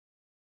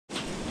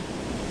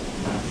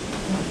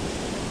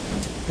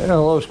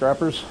Hello,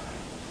 scrappers.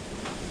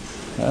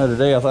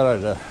 Today I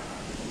thought I'd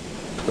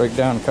break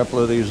down a couple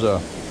of these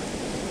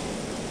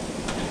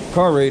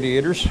car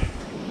radiators.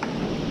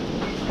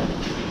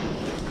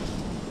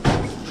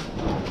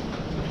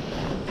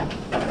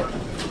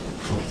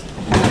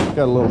 Got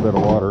a little bit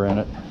of water in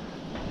it.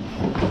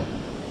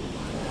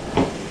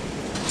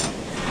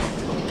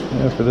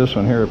 After this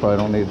one here, if I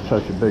don't need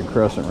such a big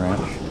crescent wrench.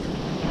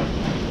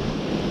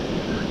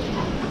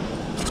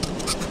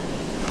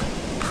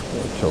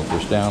 Tilt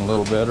this down a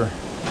little better.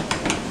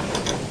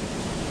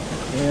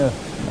 Yeah,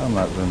 I'm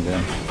not zoomed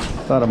in.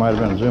 Thought I might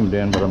have been zoomed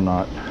in, but I'm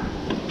not.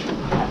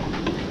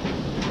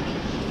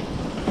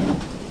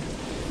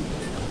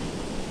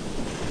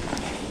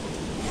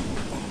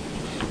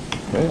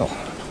 Well,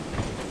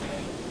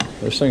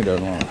 this thing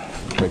doesn't want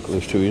to break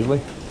loose too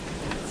easily.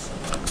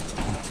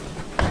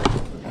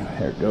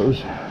 There it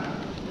goes.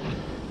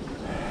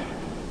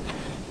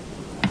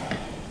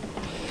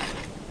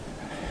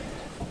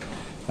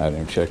 I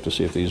didn't even check to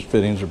see if these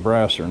fittings are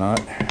brass or not.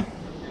 Yeah,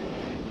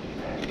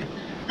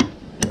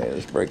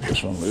 let's break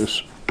this one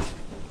loose.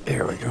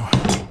 There we go.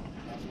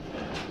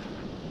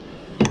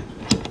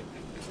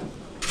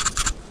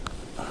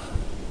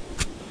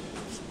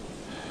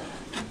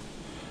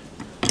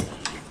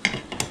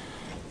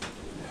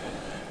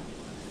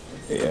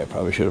 Yeah, I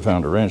probably should have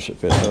found a wrench that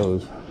fit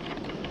those.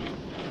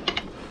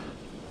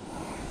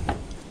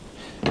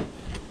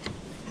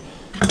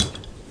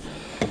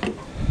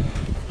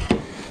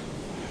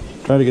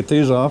 Try to get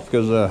these off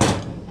because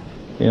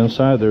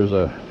inside there's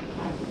a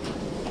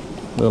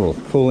little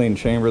cooling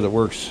chamber that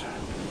works.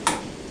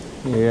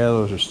 Yeah,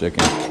 those are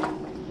sticking.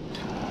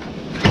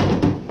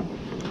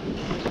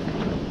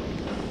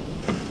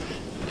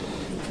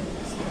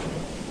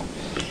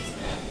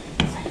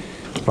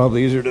 It's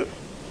probably easier to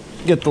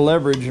get the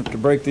leverage to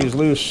break these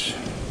loose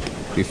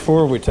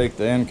before we take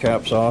the end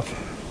caps off.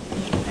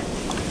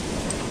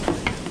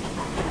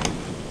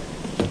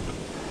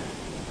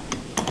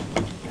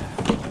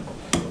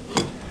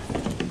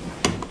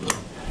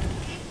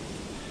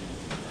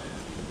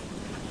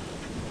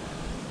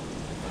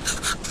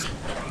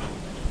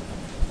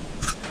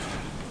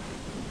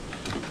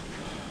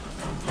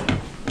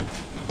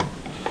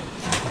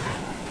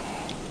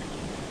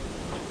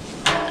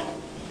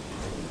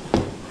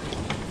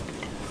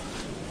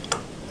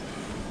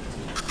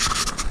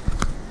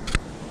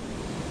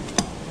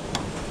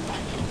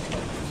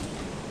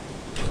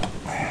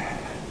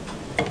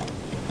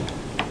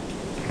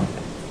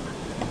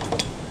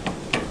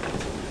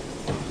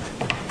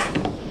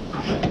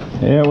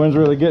 Yeah, wind's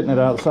really getting it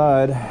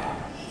outside.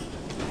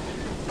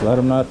 Glad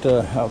I'm not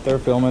out there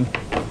filming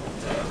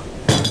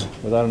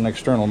without an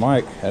external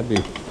mic.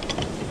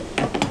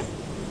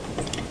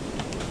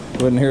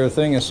 Wouldn't hear a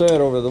thing I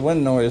said over the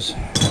wind noise.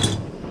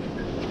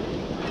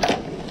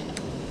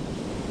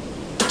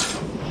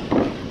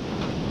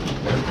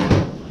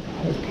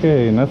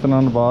 Okay, nothing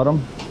on the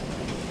bottom.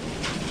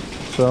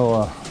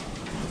 So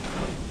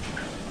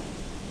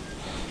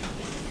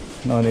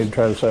now I need to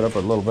try to set up a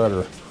little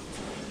better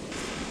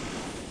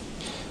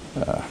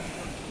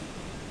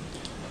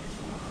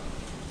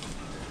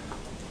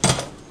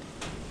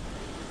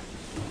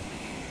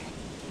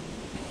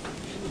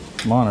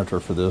monitor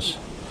for this.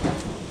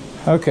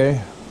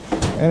 Okay,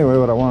 anyway,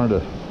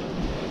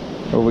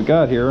 what we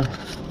got here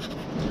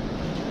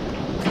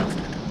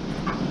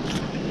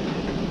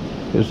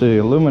is the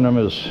aluminum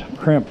is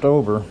crimped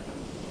over.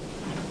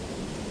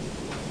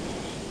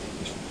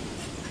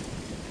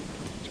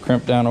 It's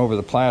crimped down over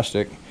the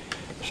plastic,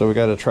 so we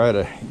got to try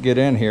to get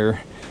in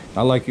here.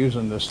 I like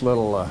using this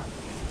little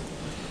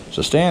it's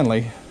a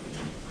Stanley.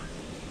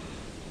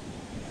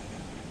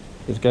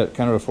 It's got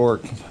kind of a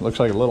fork, looks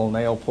like a little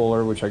nail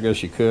puller, which I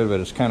guess you could, but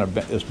it's kind of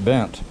it's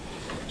bent,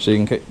 so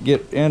you can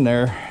get in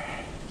there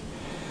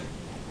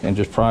and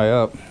just pry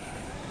up.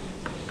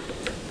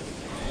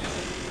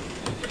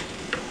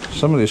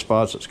 Some of these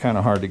spots it's kind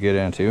of hard to get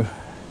into.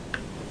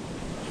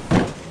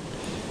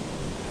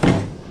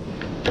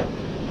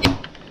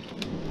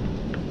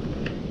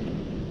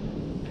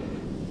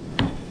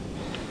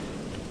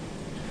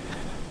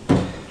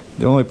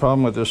 The only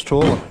problem with this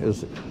tool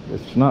is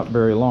it's not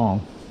very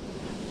long.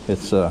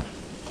 It's you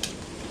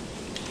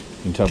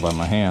can tell by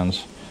my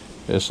hands,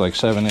 it's like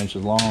 7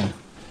 inches long.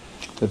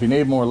 If you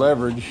need more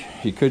leverage,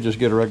 you could just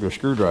get a regular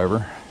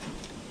screwdriver.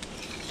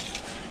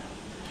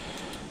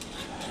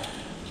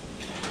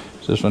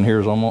 So this one here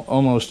is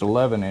almost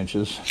 11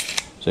 inches,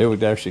 so it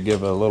would actually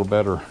give a little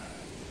better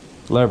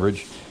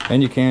leverage.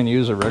 And you can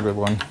use a regular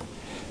one.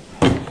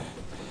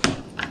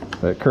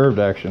 That curved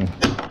action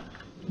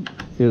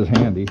is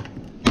handy.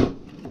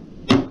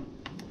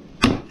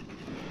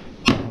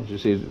 As you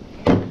see,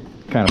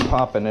 kind of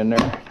popping in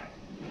there.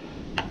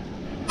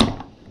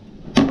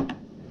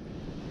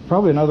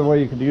 Probably another way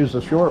you could use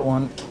the short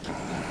one,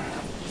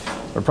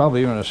 or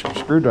probably even a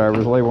screwdriver,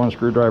 is lay one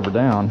screwdriver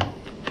down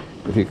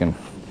if you can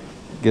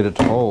get it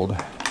to hold.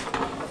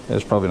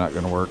 That's probably not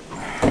going to work.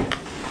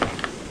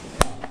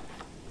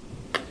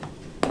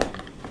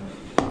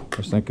 I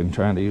was thinking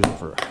trying to use it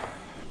for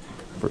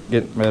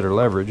getting better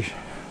leverage.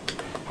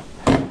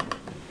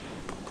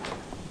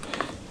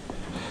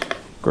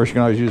 Of course, you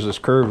can always use this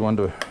curved one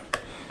to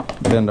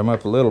bend them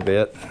up a little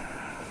bit.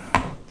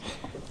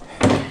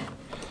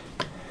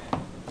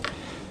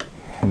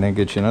 And then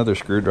get you another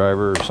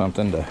screwdriver or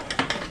something to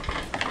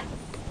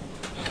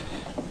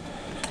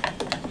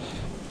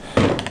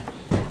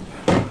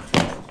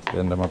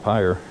bend them up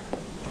higher.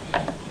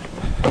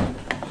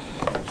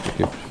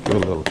 Give it a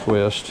little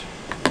twist.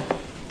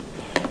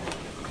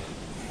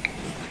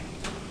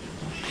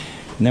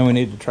 And then we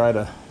need to try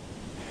to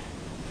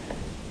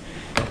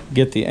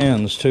get the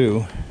ends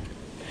too.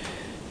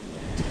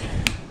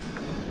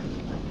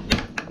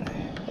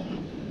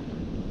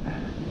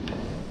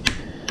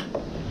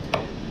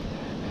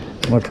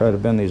 I'm going to try to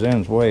bend these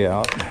ends way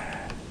out.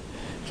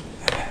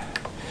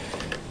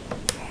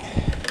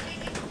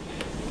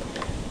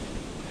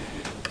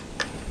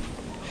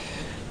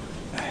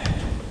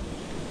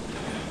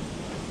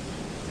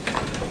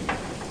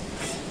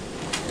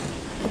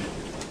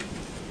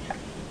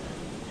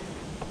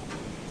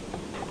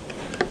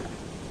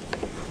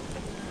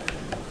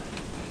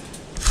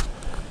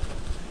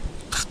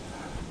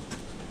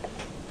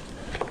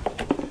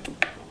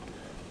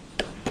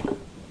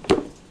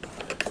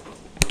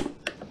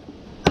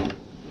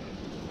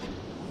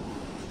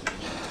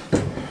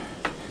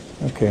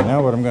 Okay,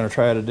 now what I'm going to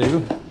try to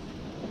do,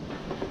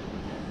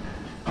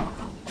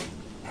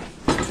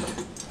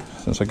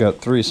 since I got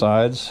 3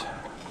 sides,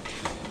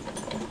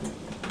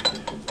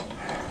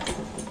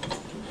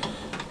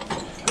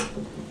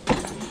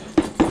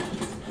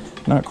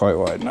 not quite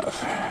wide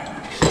enough.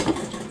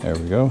 There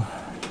we go.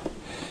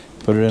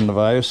 Put it in the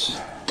vise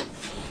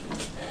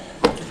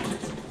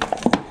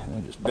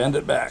and just bend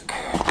it back.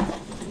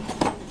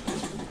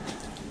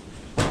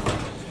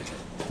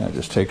 That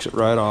just takes it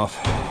right off.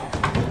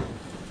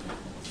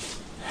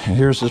 And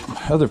here's this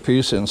other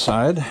piece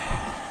inside.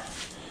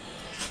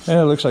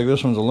 Yeah, it looks like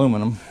this one's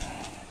aluminum.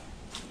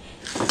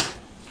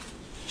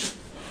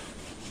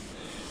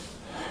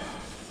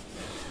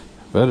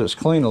 But it's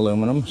clean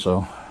aluminum,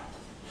 so.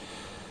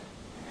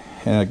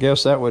 And I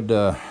guess that would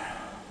go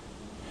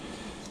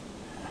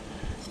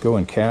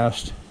in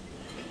cast.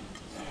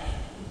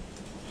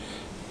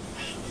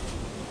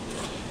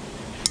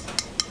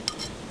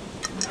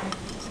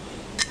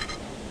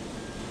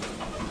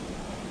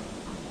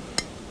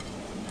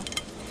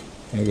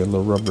 I got a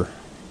little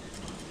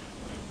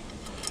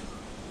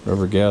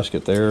rubber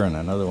gasket there and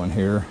another one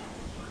here.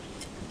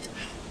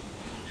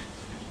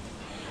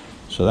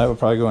 So that would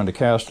probably go into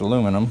cast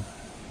aluminum.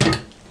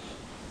 Get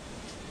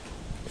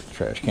the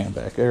trash can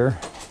back there.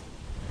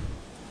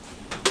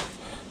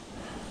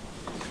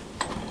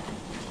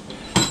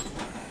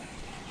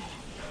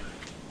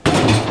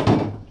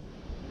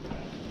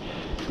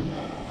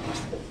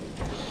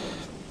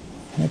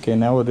 Okay,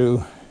 now we'll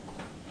do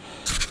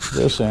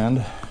this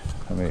end.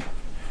 Let me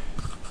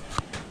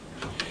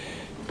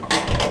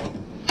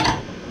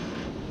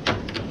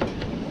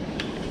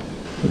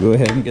go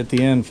ahead and get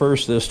the end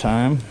first this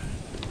time.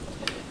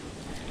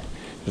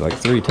 There's like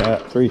three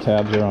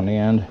tabs there on the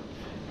end.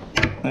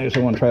 I just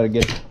don't want to try to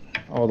get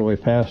all the way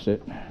past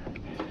it.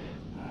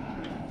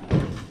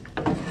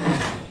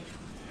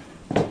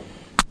 I'll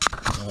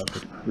have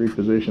to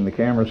reposition the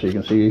camera so you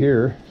can see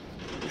here.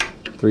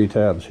 3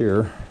 tabs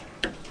here.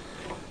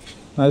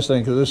 Nice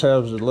thing, because this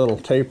has a little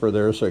taper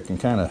there, so it can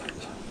kind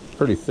of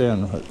pretty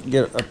thin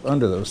get up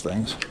under those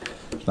things.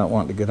 It's not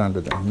wanting to get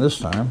under them this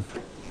time.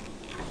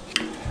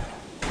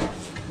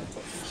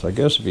 So I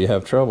guess if you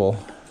have trouble,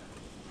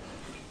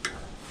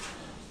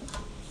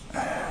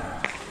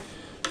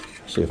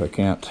 see if I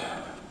can't.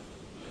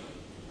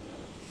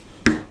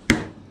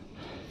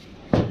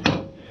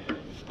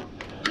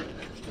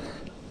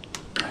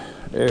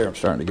 There, I'm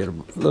starting to get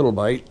a little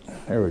bite.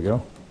 There we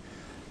go.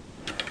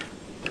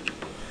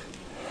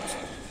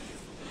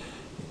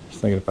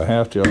 Just thinking if I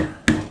have to,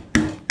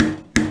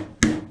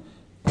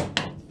 I'll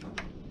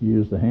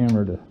use the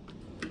hammer to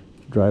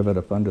drive it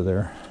up under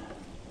there.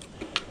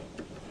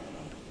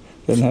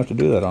 Didn't have to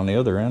do that on the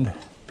other end.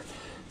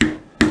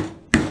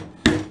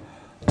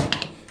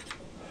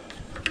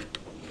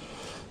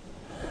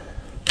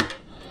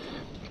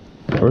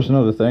 Of course,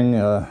 another thing,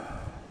 gotta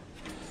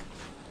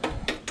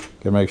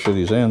make sure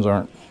these ends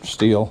aren't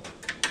steel.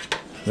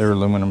 They're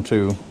aluminum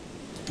too.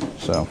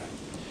 So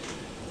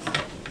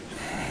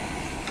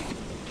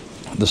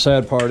the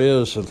sad part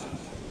is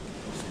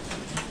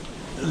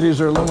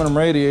these are aluminum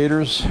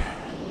radiators.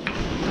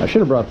 I should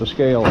have brought the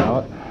scale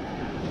out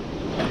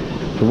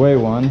to weigh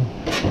one.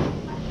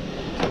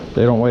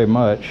 They don't weigh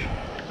much,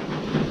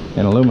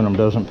 and aluminum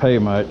doesn't pay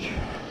much.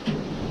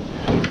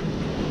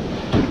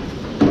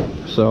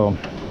 So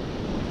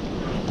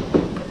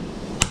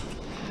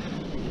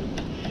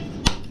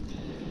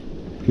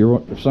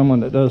if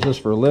someone that does this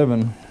for a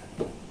living,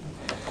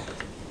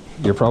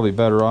 you're probably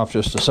better off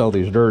just to sell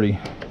these dirty,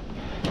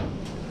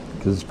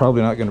 because it's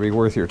probably not going to be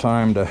worth your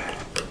time to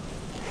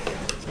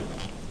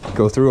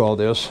go through all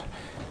this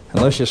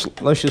unless you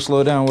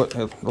slow down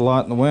a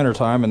lot in the winter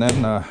time, and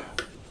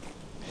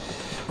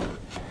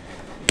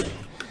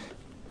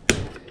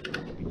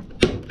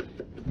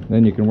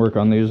then you can work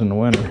on these in the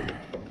winter.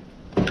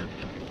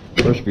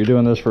 Of course, if you're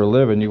doing this for a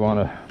living, you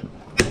want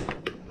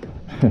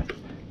to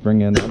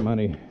bring in that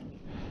money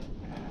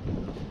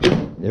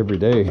every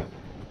day.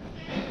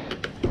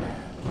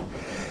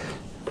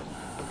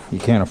 You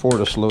can't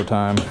afford a slow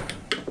time.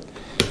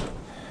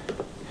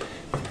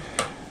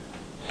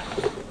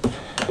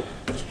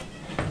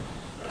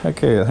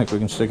 Okay, I think we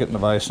can stick it in the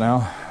vise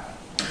now.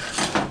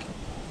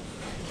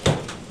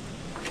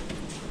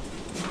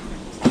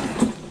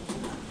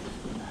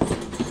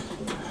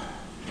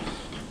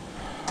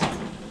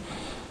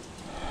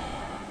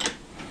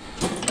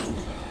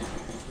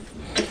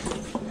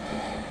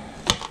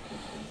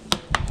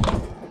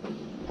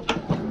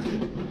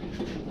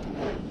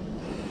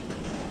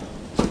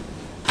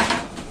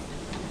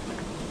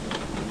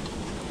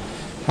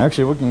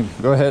 Actually, we can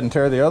go ahead and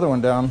tear the other one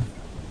down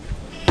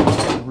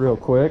real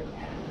quick,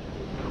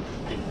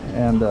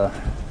 and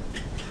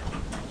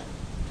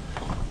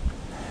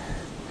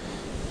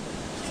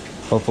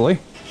hopefully,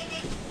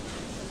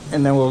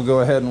 and then we'll go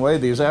ahead and weigh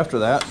these after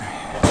that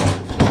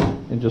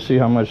and just see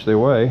how much they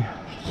weigh.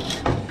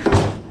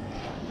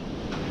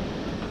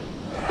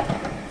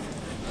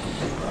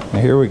 Now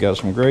here we got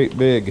some great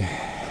big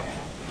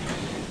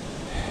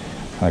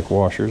like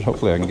washers.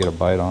 Hopefully I can get a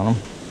bite on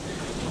them.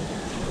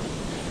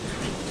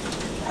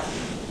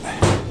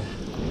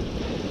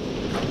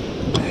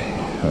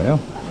 Well,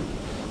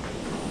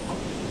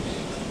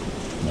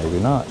 maybe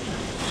not.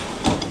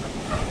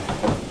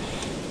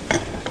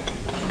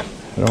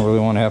 I don't really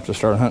want to have to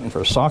start hunting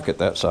for a socket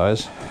that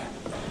size.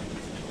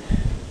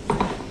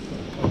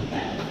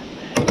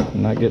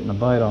 I'm not getting a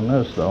bite on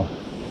this though.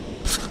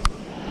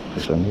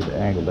 Guess I need to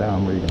angle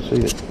down where you can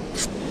see it.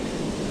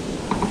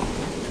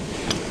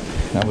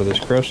 Not with this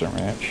crescent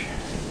wrench.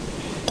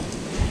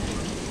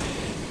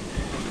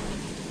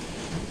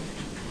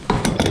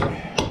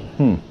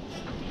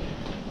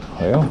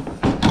 Well,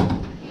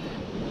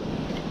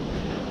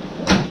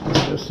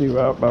 let's see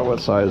about what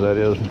size that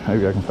is.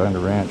 Maybe I can find a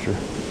wrench. Or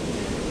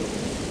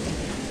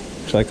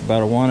looks like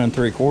about a 1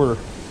 3/4.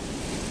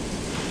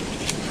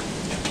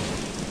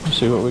 Let's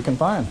see what we can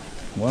find.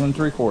 1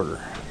 3/4.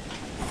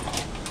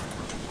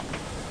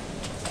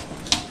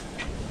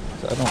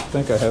 So I don't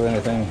think I have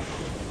anything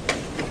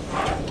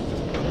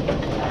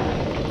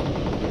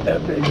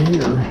that big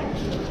here.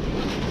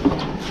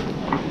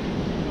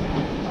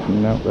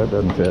 Nope, that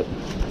doesn't fit.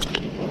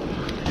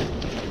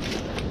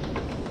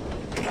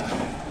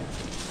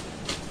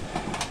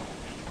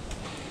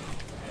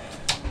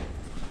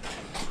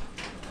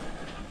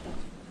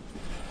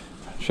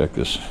 Check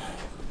this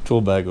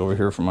tool bag over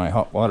here for my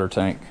hot water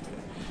tank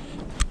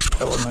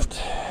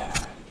element.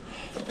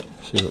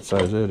 See what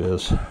size it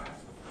is.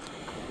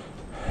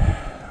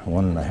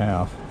 1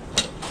 1/2.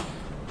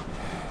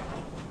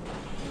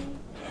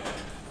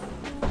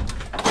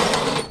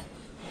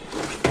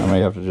 I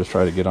may have to just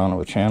try to get on it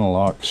with channel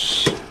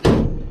locks.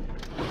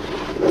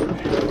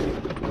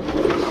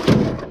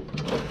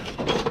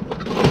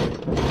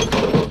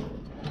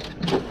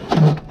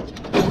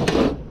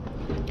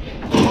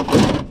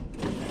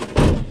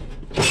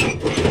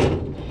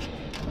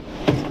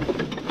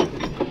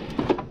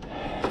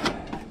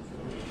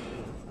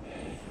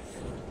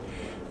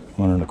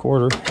 One 1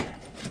 1/4.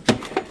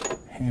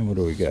 And what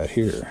do we got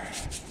here?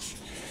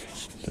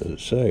 What does it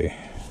say?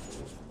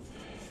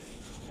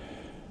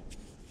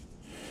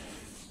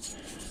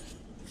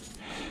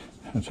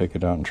 I'll take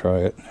it out and try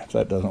it. If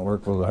that doesn't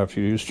work, we'll have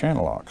to use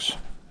channel locks.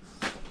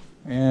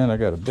 And I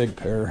got a big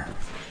pair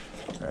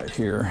right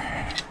here.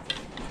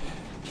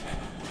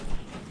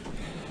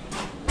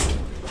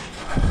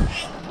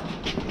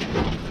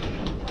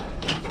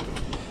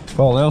 If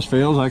all else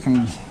fails, I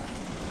can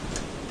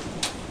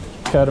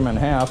cut them in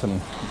half and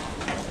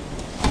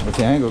with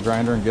the angle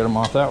grinder and get them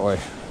off that way.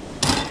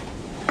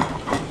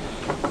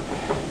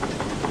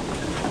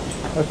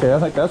 Okay, I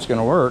think that's going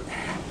to work.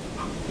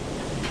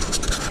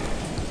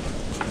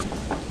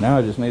 Now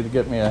I just need to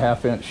get me a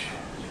half-inch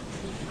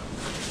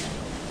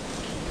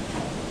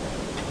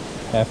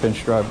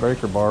drive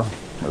breaker bar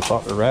or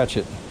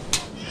ratchet.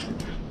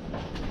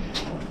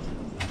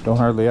 Don't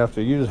hardly have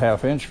to use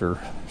 1/2 inch for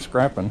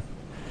scrapping.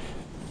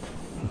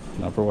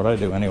 Not for what I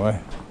do anyway.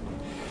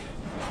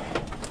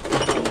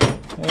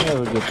 Yeah,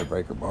 we'll get the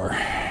breaker bar.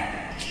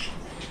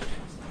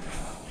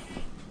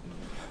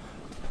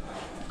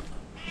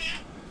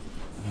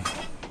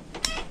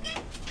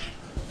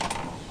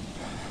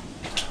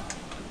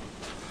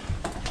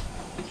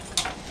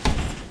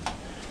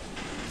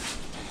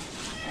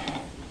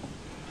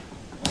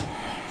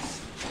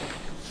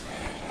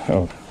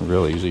 Oh,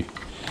 real easy.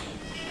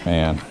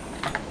 Man.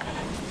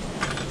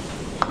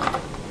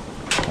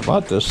 I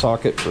bought this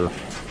socket for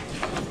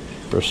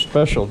a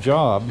special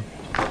job,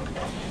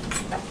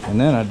 and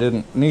then I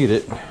didn't need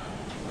it.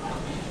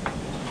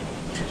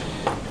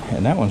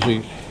 And that one's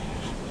easy.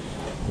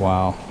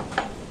 Wow.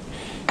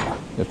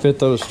 It fit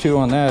those two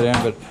on that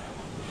end, but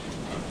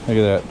look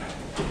at that.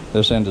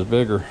 This end is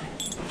bigger.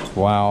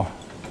 Wow.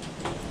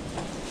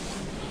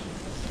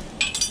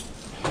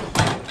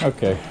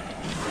 Okay.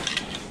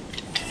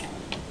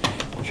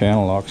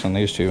 Channel locks on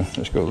these two.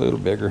 Let's go a little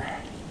bigger.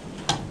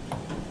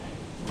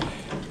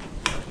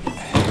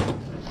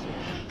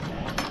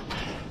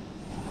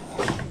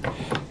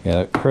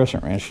 Yeah, that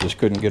crescent wrench just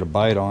couldn't get a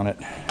bite on it.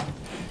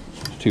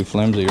 It's too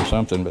flimsy or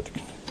something, but the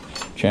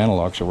channel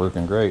locks are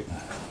working great.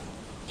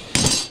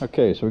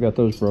 Okay, so we got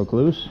those broke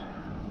loose.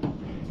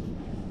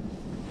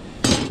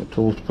 The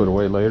tools to put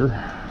away later.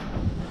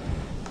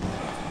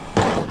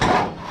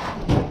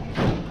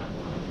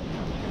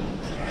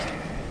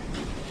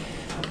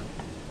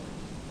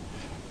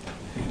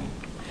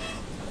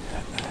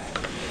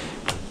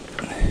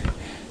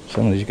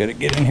 Some of these got to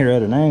get in here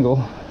at an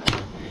angle.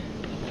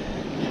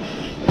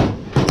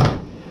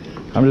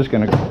 I'm just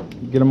going to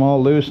get them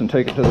all loose and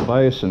take it to the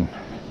vise and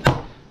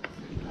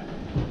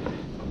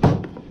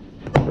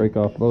break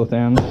off both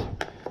ends.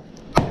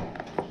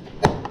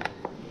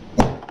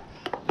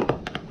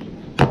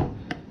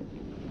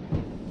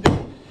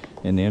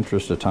 In the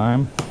interest of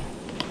time.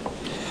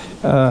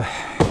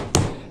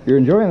 If you're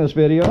enjoying this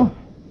video,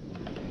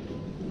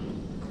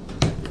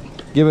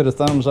 give it a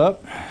thumbs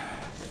up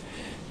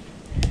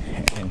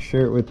and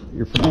share it with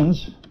your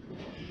friends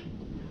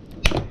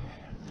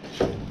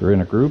or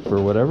in a group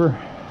or whatever.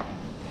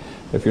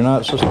 If you're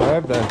not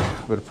subscribed,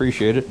 I would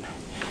appreciate it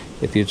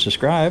if you'd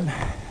subscribe.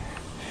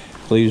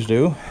 Please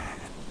do.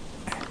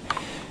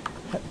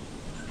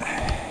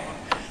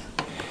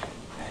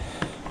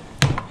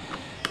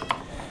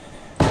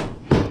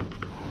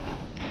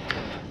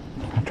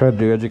 I try to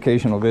do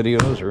educational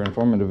videos or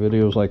informative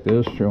videos like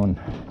this, showing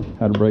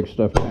how to break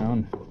stuff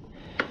down.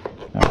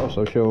 I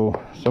also show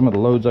some of the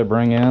loads I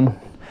bring in,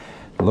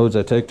 the loads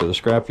I take to the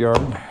scrap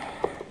yard,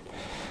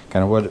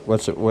 kind of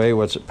what's it weigh,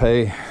 what's it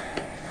pay.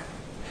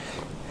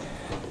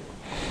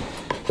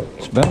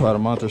 It's been about a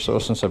month or so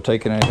since I've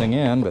taken anything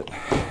in, but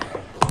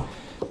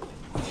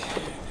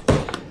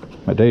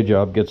my day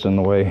job gets in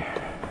the way.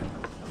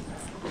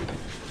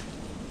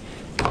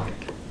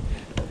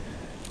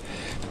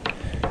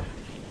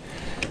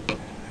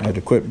 I had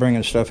to quit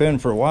bringing stuff in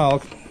for a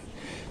while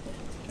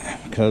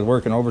because I was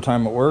working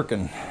overtime at work,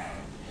 and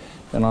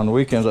then on the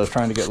weekends I was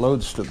trying to get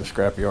loads to the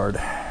scrap yard.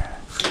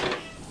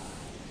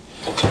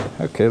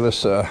 Okay, let's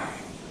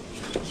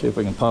see if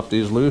we can pop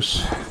these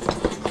loose.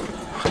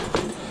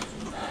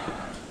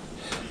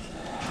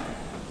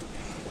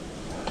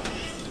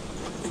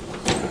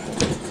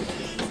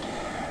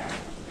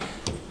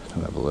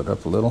 Level it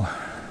up a little.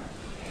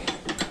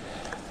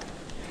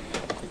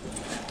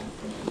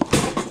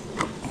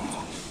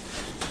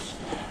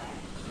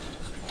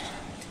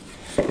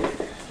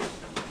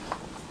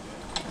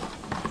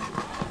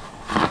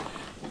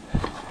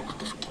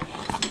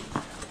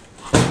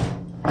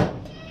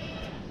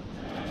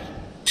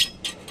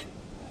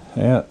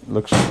 Yeah, it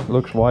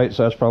looks white,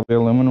 so that's probably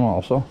aluminum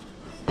also.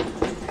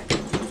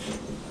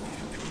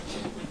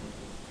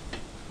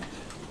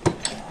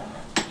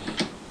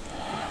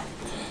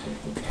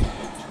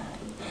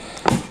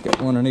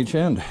 Got one on each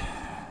end.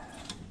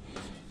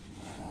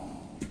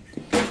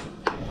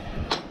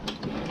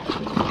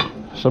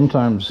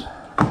 Sometimes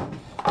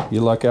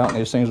you luck out and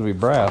these things will be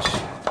brass,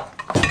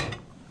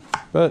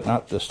 but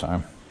not this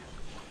time.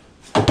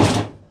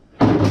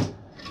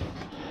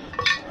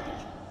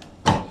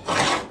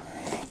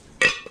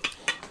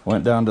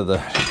 Went down to the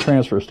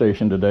transfer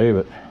station today,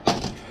 but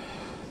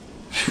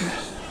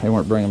they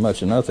weren't bringing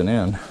much of nothing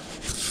in.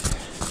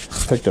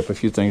 Picked up a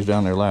few things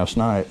down there last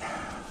night.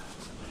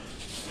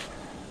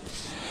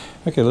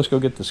 Okay, let's go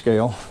get the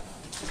scale.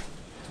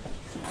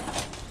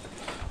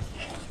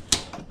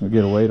 We'll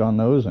get a weight on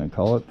those and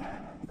call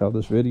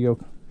this video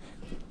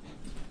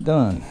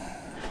done.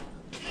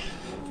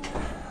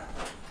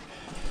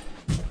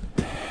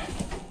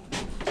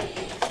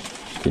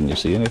 Can you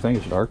see anything?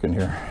 It's dark in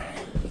here.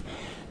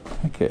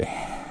 Okay,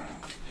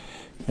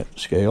 got the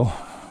scale.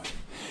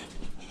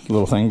 This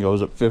little thing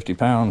goes up 50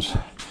 pounds.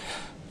 I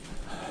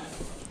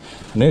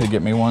need to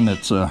get me one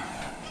that's got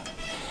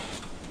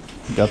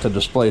the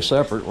display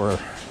separate where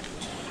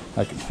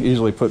I can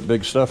easily put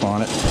big stuff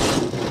on it.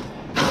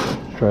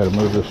 Try to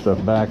move this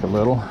stuff back a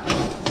little.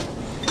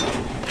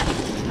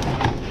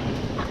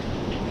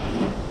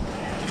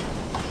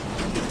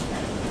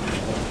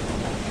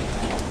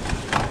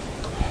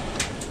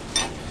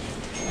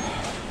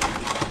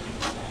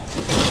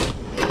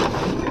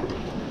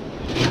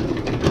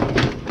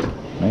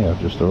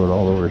 Just throw it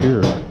all over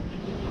here.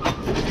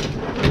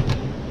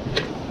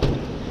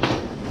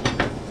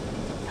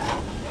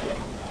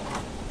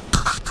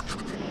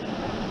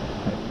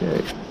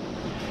 Okay,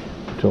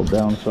 tilt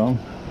down some.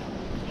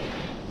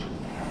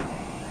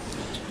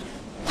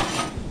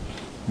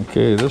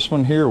 Okay, this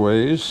one here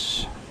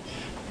weighs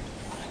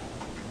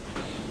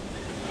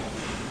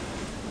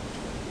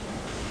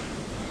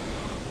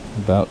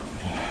about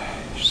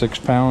 6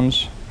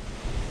 pounds.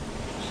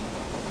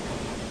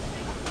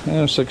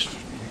 Yeah, 6.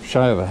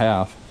 Shy of a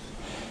half.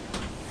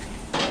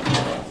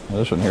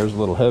 This one here is a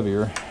little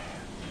heavier.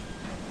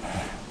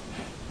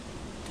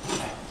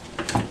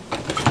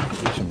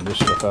 Get some of this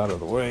stuff out of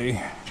the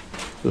way.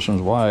 This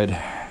one's wide.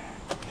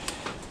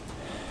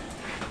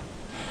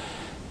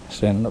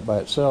 Standing up by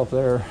itself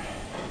there.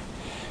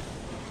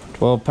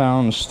 12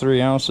 pounds,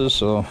 3 ounces,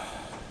 so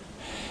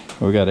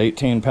we got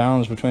 18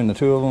 pounds between the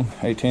two of them,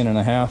 18 and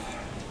a half.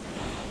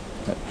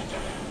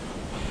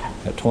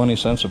 at 20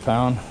 cents a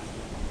pound.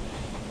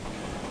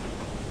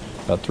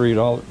 About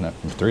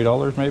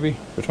 $3 maybe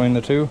between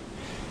the two.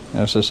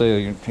 And as I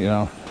say, you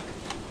know,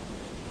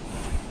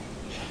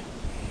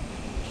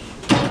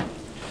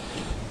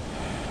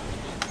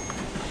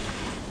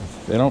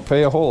 they don't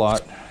pay a whole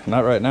lot.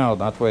 Not right now,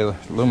 not the way the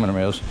aluminum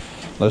is,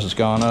 unless it's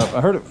gone up.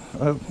 I heard it,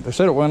 they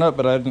said it went up,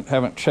 but I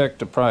haven't checked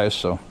the price.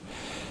 So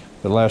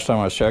the last time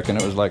I was checking,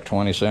 it was like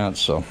 20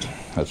 cents. So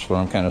that's what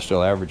I'm kind of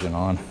still averaging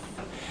on.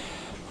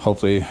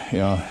 Hopefully, you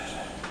know,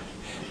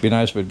 it'd be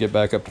nice if it'd get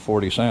back up to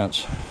 40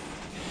 cents.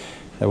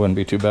 That wouldn't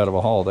be too bad of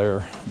a haul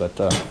there. But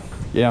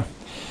yeah,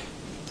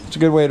 it's a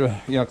good way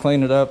to, you know,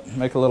 clean it up,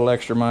 make a little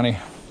extra money,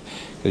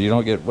 because you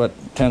don't get, what,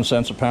 10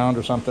 cents a pound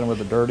or something with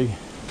the dirty.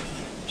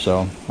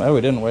 So, well,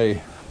 we didn't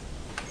weigh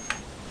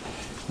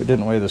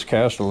this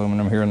cast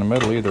aluminum here in the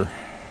middle either.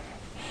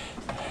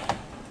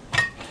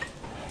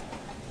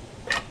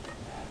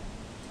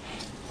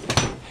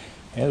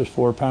 Yeah, there's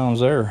 4 pounds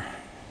there.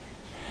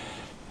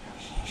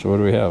 So what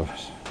do we have?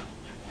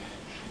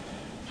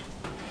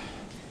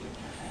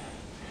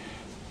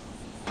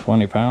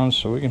 20 pounds,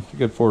 so we can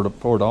get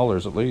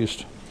 $4 at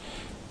least.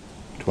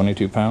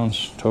 22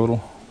 pounds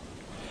total.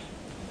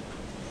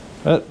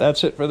 But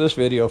that's it for this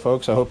video,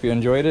 folks. I hope you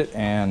enjoyed it,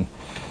 and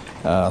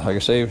like I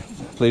say,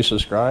 please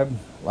subscribe,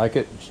 like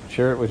it,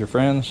 share it with your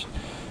friends,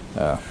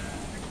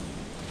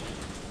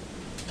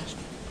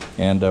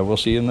 and we'll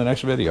see you in the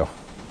next video.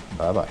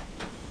 Bye bye.